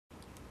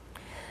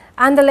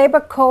And the Labor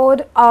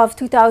Code of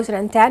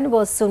 2010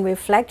 will soon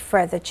reflect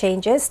further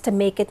changes to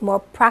make it more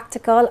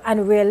practical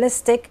and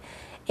realistic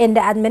in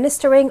the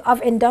administering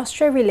of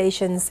industrial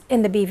relations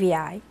in the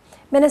BVI.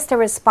 Minister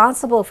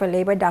responsible for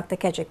labor, Dr.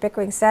 Kedrick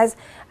Pickering, says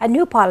a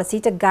new policy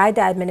to guide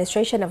the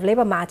administration of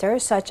labor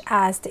matters, such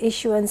as the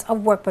issuance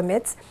of work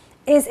permits,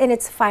 is in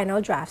its final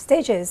draft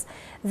stages.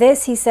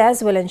 This, he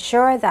says, will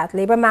ensure that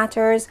labor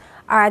matters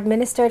are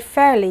administered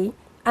fairly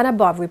and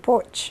above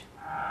reproach.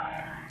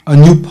 A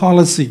new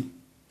policy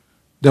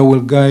that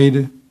will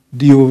guide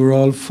the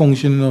overall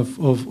functioning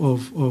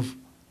of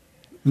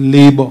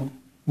labor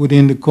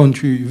within the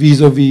country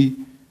vis-a-vis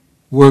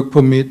work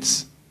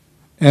permits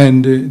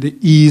and the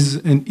ease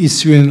and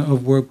issuing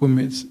of work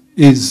permits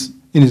is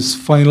in its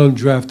final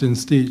drafting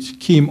stage,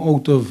 came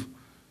out of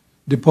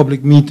the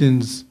public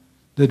meetings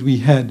that we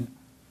had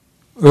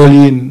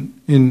early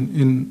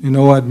in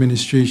our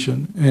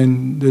administration.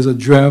 And there's a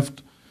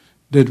draft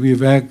that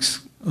we've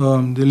asked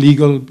the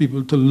legal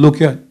people to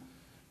look at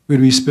with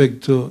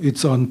respect to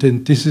its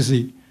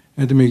authenticity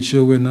and to make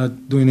sure we're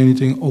not doing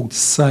anything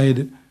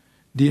outside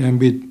the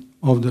ambit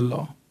of the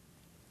law.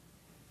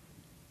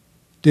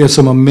 There are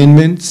some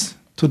amendments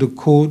to the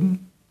code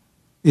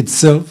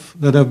itself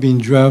that have been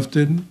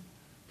drafted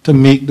to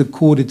make the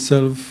code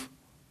itself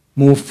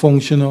more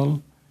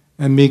functional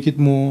and make it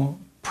more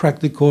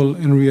practical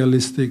and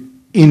realistic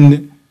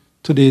in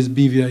today's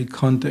BVI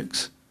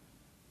context.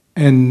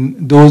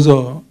 And those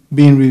are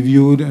being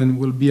reviewed and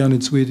will be on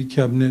its way to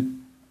Cabinet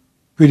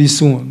pretty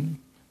soon,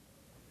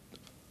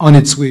 on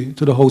its way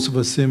to the House of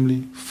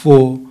Assembly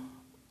for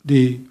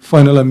the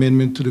final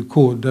amendment to the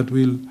code that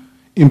will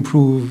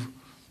improve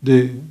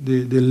the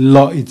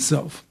law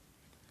itself.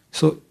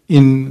 So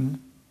in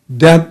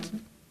that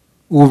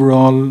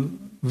overall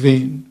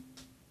vein,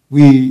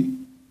 we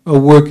are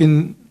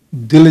working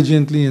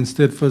diligently and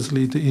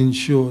steadfastly to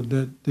ensure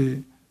that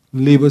the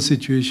labor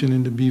situation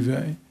in the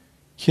BVI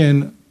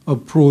can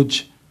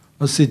approach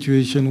a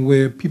situation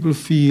where people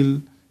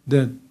feel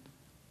that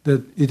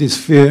it is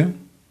fair,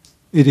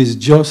 it is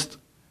just,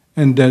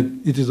 and that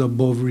it is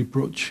above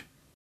reproach.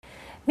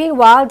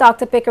 Meanwhile,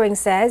 Dr. Pickering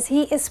says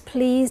he is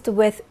pleased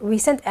with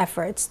recent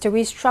efforts to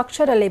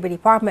restructure the Labor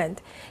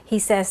Department. He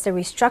says the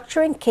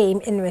restructuring came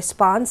in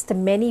response to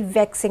many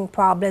vexing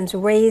problems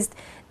raised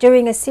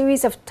during a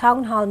series of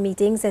town hall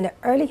meetings in the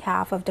early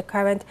half of the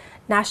current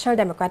National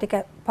Democratic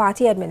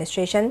Party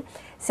administration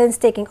since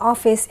taking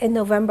office in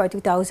November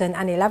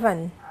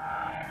 2011.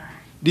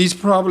 These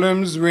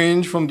problems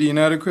range from the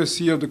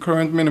inadequacy of the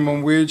current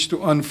minimum wage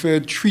to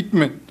unfair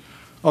treatment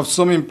of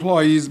some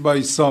employees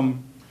by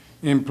some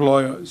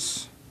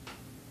employers.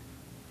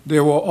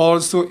 There were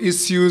also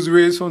issues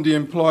raised from the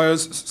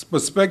employer's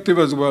perspective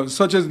as well,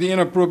 such as the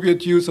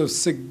inappropriate use of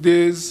sick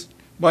days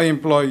by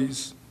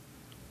employees,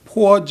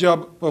 poor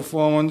job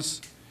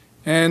performance,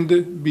 and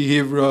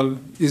behavioral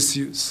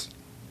issues.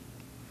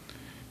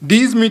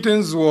 These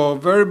meetings were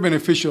very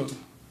beneficial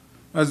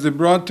as they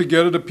brought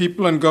together the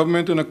people and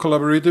government in a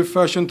collaborative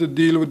fashion to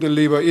deal with the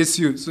labor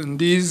issues. And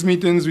these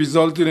meetings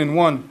resulted in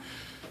one,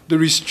 the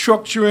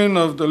restructuring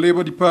of the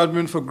Labor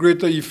Department for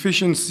greater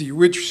efficiency,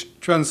 which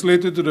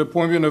translated to the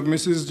appointment of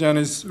Mrs.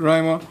 Janice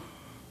Reimer,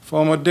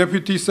 former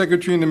Deputy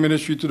Secretary in the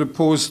Ministry, to the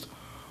post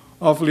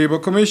of Labor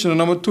Commissioner.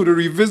 Number two, the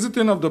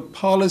revisiting of the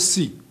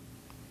policy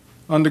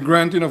on the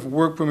granting of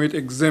work permit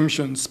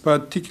exemptions,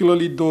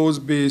 particularly those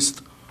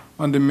based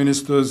on the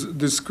Minister's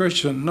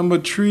discretion. Number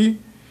three,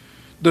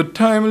 the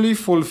timely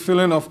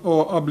fulfilling of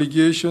our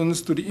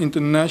obligations to the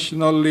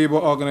International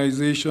Labour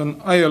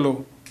Organization,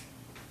 ILO,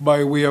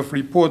 by way of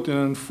reporting.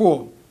 And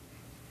four,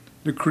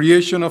 the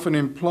creation of an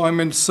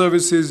employment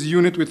services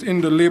unit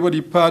within the Labor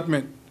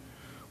Department,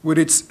 with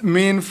its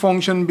main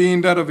function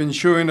being that of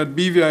ensuring that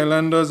BVI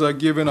Islanders are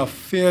given a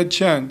fair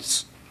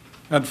chance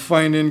at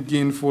finding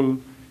gainful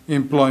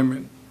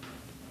employment.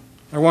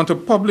 I want to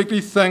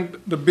publicly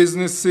thank the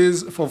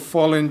businesses for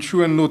following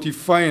through and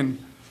notifying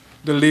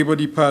the Labor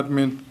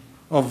Department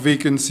of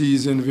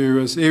vacancies in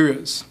various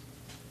areas.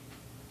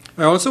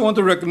 I also want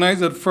to recognize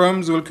that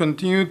firms will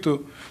continue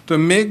to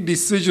make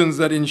decisions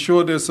that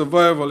ensure their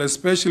survival,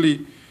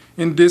 especially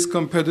in this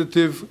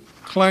competitive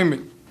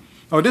climate.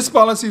 Now, this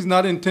policy is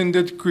not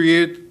intended to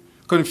create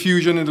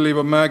confusion in the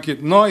labor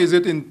market, nor is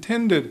it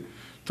intended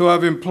to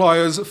have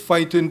employers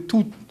fighting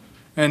tooth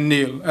and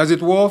nail, as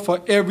it were,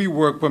 for every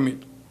work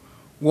permit.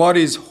 What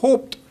is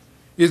hoped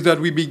is that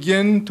we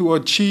begin to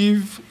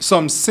achieve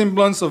some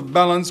semblance of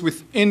balance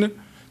within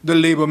the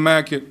labor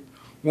market,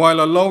 while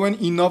allowing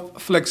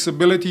enough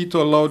flexibility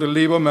to allow the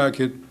labor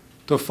market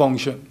to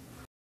function.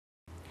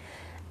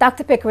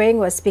 Dr. Pickering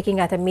was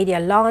speaking at a media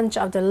launch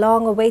of the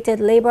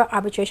long-awaited Labor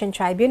Arbitration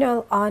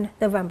Tribunal on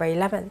November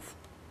 11th.